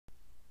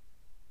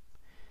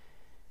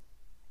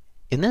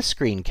In this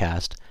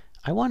screencast,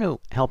 I want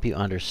to help you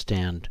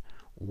understand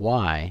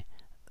why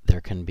there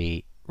can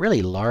be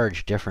really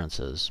large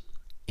differences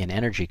in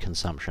energy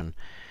consumption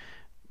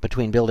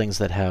between buildings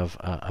that have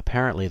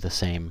apparently the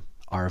same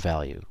R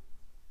value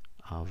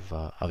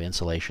of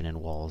insulation in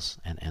walls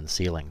and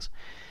ceilings.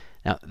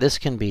 Now, this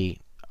can be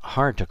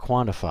hard to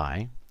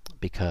quantify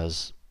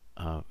because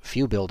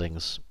few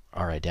buildings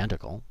are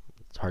identical.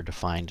 It's hard to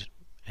find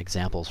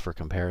examples for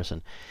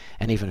comparison,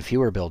 and even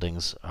fewer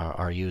buildings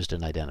are used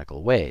in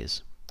identical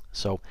ways.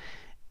 So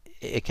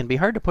it can be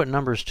hard to put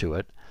numbers to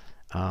it,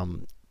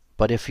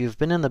 but if you've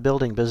been in the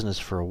building business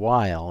for a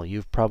while,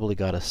 you've probably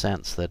got a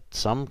sense that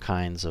some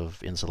kinds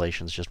of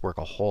insulations just work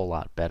a whole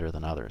lot better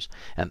than others,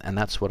 and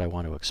that's what I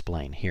want to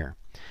explain here.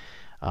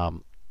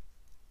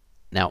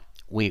 Now,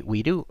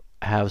 we do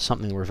have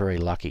something we're very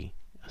lucky,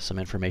 some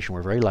information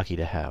we're very lucky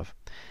to have,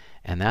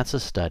 and that's a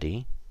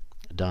study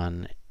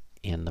done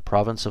in the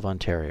province of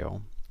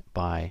Ontario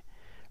by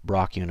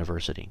Brock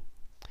University.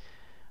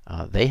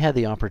 They had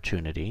the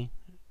opportunity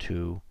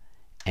to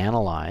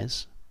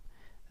analyze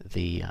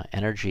the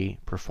energy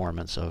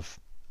performance of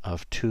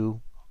two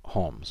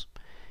homes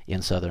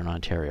in southern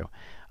Ontario.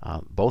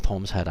 Both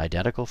homes had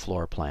identical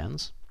floor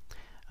plans.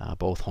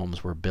 Both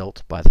homes were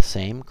built by the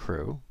same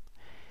crew,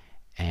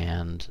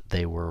 and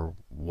they were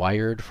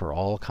wired for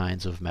all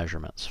kinds of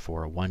measurements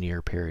for a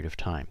 1-year period of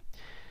time.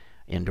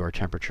 Indoor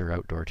temperature,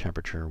 outdoor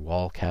temperature,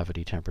 wall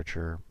cavity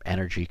temperature,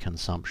 energy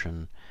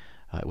consumption.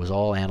 It was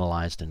all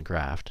analyzed and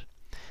graphed.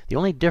 The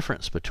only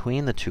difference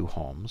between the two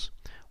homes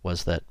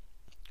was that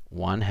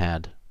one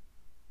had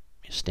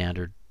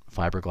standard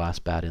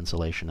fiberglass batt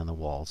insulation in the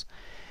walls,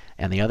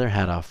 and the other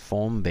had a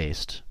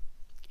foam-based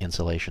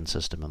insulation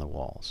system in the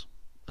walls,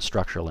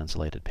 structural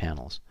insulated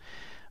panels.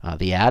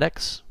 The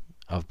attics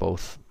of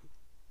both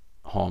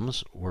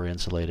homes were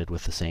insulated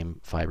with the same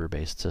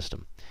fiber-based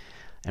system.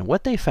 And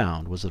what they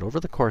found was that over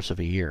the course of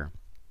a year,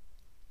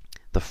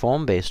 the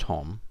foam-based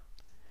home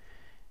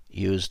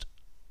used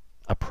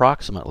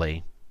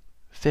approximately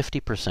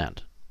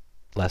 50%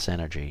 less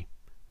energy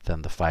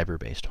than the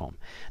fiber-based home.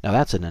 Now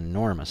that's an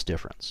enormous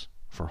difference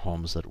for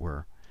homes that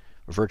were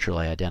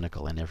virtually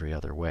identical in every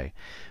other way.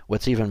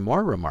 What's even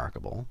more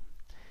remarkable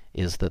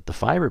is that the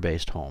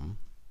fiber-based home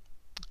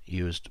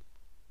used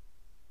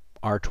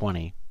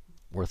R20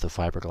 worth of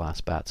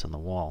fiberglass batts in the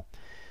wall.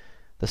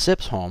 The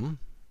SIPS home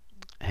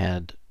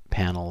had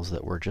panels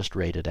that were just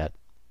rated at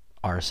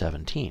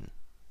R17.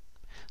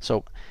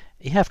 So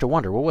you have to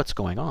wonder, well, what's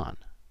going on?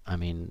 I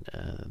mean,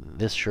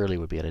 this surely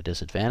would be at a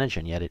disadvantage,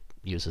 and yet it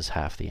uses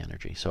half the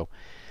energy. So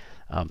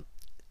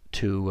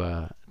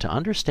to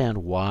understand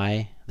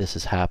why this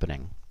is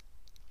happening,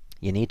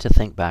 you need to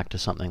think back to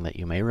something that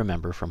you may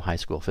remember from high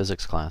school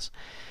physics class,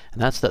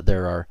 and that's that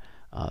there are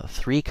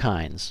three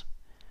kinds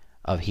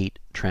of heat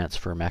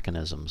transfer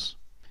mechanisms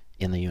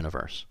in the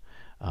universe.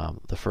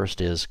 The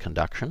first is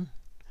conduction,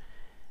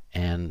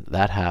 and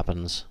that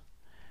happens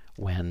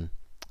when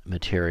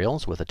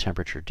materials with a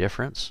temperature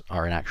difference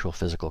are in actual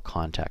physical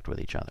contact with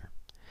each other.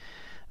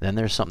 Then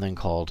there's something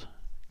called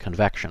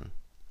convection.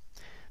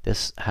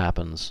 This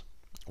happens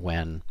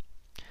when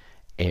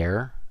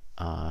air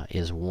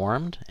is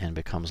warmed and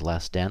becomes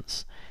less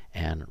dense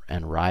and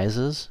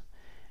rises,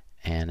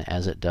 and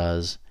as it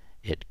does,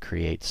 it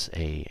creates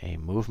a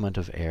movement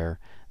of air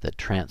that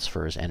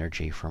transfers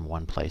energy from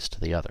one place to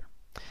the other.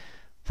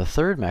 The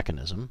third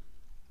mechanism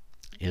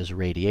is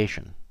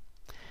radiation,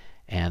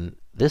 and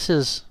this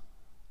is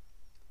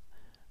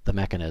the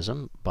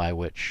mechanism by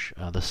which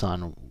the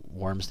sun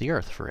warms the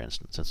earth, for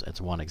instance.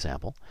 It's one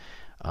example.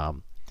 The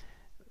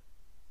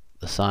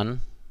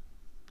sun,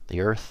 the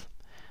earth,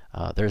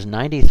 there's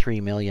 93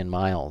 million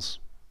miles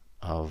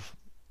of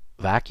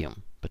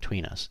vacuum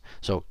between us.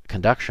 So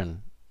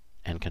conduction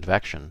and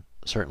convection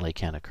certainly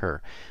can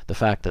occur. The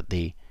fact that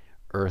the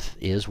earth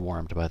is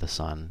warmed by the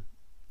sun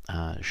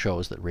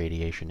shows that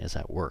radiation is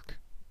at work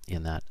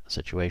in that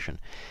situation.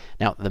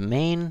 Now, the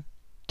main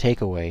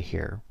takeaway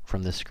here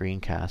from this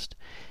screencast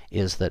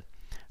is that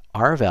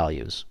R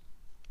values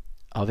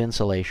of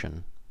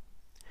insulation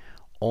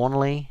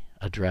only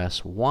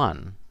address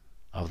one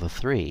of the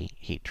three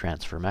heat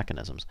transfer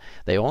mechanisms.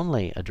 They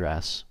only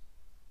address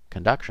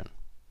conduction.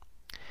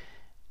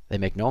 They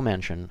make no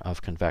mention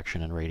of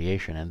convection and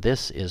radiation, and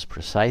this is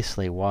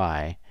precisely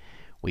why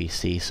we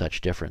see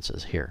such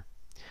differences here.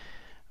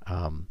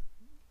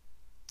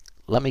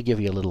 Let me give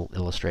you a little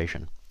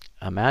illustration.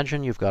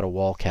 Imagine you've got a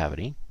wall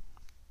cavity,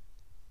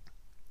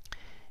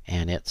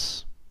 and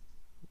it's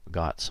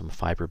got some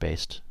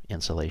fiber-based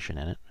insulation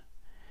in it.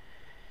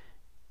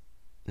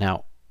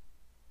 Now,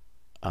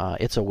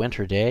 it's a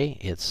winter day.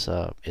 It's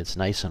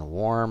nice and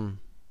warm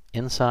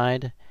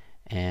inside,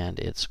 and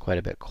it's quite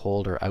a bit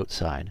colder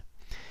outside.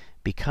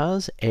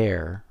 Because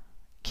air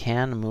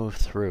can move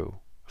through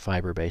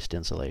fiber-based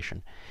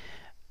insulation,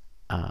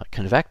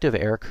 convective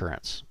air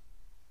currents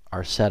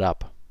are set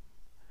up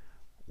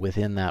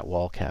within that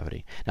wall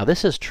cavity. Now,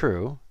 this is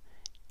true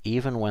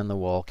even when the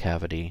wall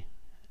cavity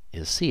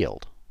is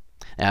sealed.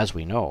 As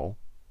we know,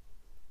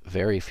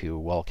 very few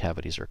wall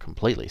cavities are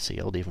completely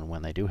sealed, even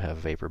when they do have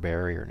vapor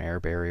barrier and air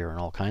barrier and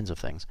all kinds of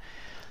things.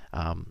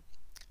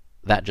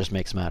 That just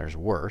makes matters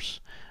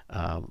worse.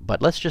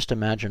 But let's just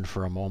imagine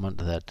for a moment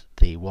that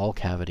the wall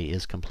cavity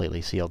is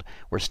completely sealed.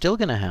 We're still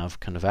going to have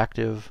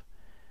convective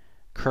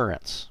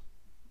currents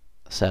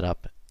set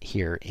up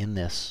here in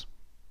this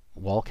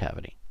wall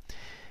cavity.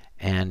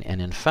 And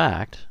in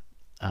fact,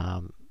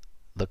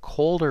 the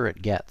colder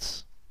it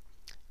gets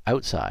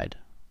outside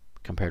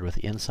compared with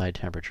the inside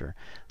temperature,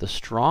 the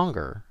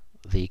stronger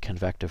the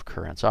convective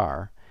currents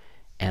are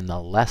and the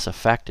less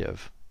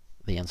effective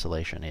the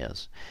insulation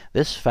is.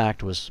 This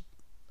fact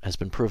has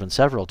been proven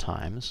several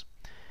times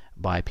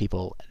by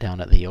people down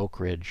at the Oak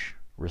Ridge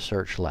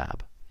Research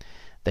Lab.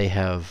 They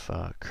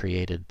have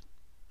created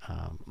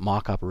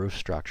mock-up roof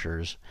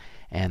structures,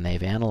 and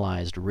they've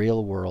analyzed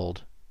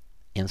real-world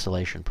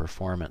insulation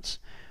performance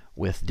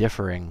with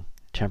differing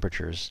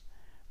temperatures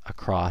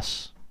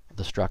across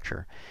the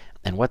structure.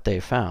 And what they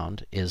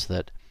found is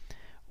that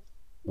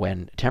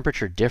when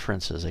temperature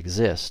differences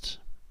exist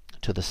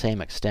to the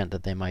same extent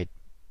that they might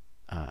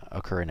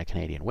occur in a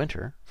Canadian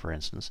winter, for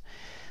instance,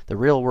 the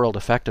real-world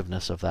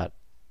effectiveness of that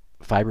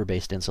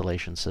fiber-based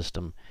insulation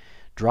system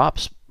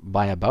drops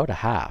by about a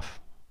half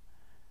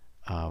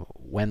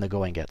when the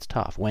going gets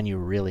tough, when you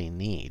really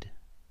need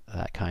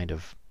that kind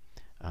of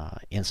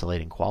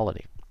insulating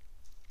quality.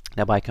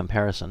 Now, by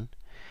comparison,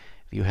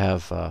 if you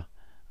have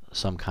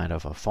some kind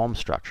of a foam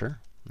structure,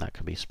 that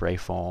could be spray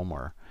foam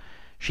or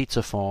sheets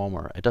of foam,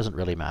 or it doesn't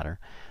really matter.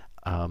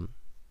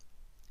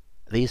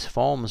 These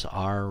foams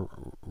are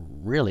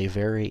really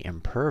very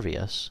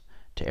impervious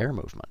to air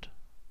movement.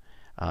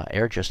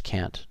 Air just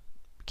can't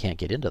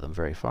get into them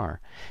very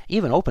far.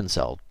 Even open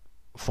cell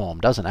foam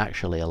doesn't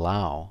actually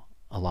allow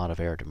a lot of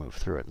air to move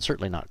through it, and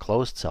certainly not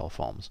closed cell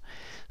foams.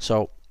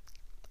 So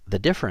the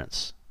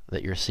difference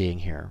that you're seeing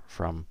here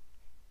from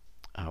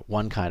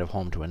one kind of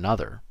home to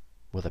another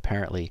with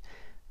apparently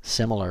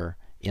similar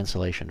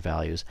insulation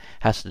values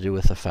has to do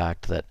with the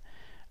fact that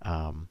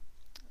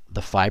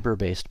the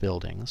fiber-based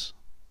buildings,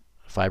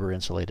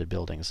 fiber-insulated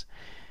buildings,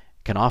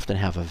 can often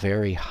have a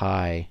very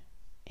high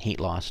heat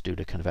loss due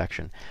to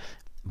convection,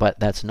 but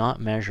that's not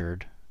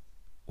measured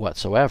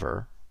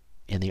whatsoever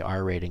in the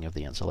R rating of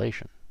the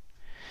insulation.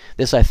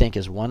 This, I think,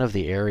 is one of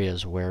the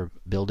areas where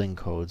building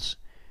codes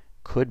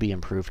could be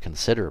improved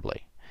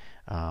considerably,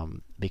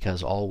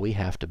 because all we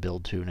have to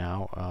build to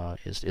now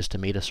is to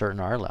meet a certain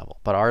R level.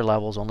 But R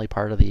level is only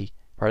part of the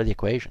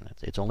equation.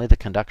 It's only the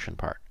conduction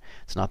part.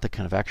 It's not the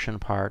convection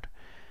part.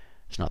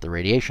 It's not the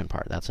radiation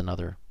part. That's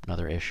another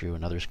issue,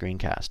 another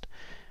screencast.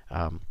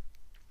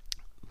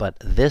 But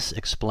this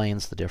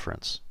explains the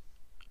difference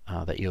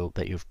that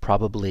you've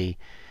probably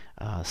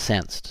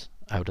sensed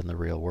out in the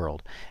real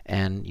world,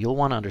 and you'll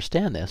want to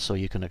understand this so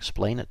you can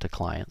explain it to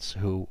clients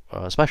who,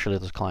 especially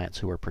those clients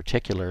who are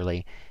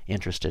particularly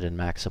interested in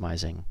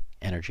maximizing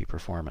energy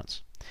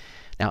performance.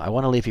 Now, I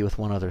want to leave you with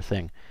one other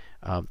thing.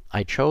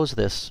 I chose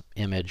this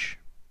image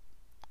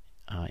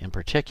in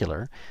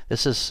particular.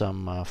 This is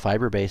some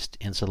fiber-based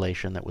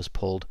insulation that was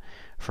pulled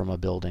from a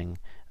building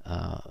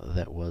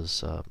that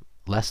was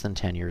less than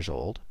 10 years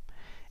old,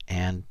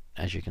 and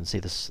as you can see,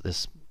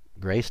 this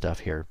gray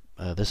stuff here,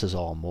 this is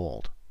all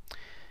mold.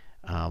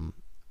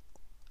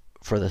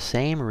 For the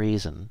same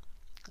reason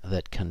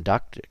that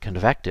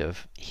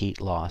convective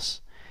heat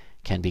loss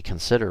can be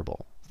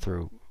considerable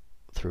through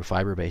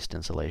fiber-based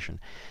insulation,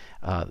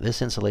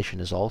 this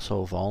insulation is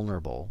also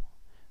vulnerable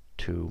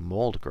to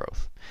mold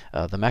growth.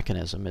 The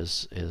mechanism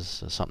is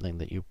something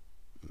that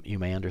you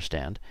may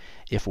understand.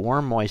 If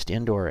warm, moist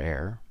indoor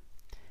air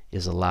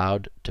is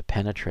allowed to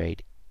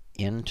penetrate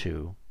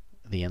into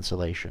the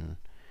insulation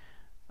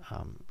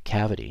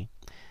cavity,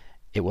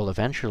 it will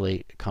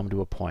eventually come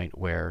to a point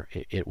where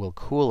it will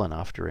cool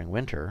enough during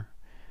winter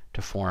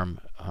to form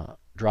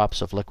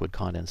drops of liquid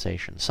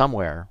condensation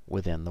somewhere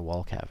within the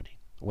wall cavity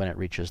when it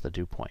reaches the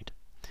dew point.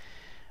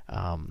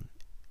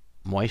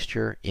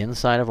 Moisture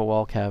inside of a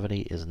wall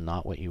cavity is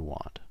not what you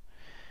want.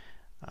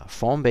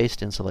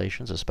 Foam-based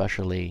insulations,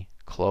 especially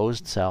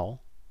closed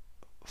cell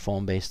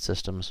foam-based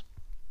systems,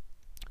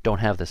 don't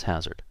have this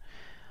hazard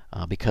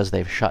because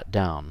they've shut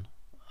down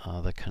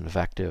the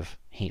convective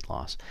heat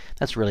loss.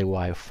 That's really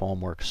why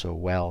foam works so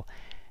well,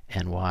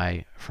 and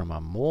why, from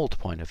a mold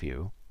point of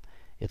view,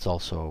 it's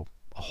also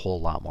a whole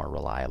lot more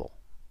reliable.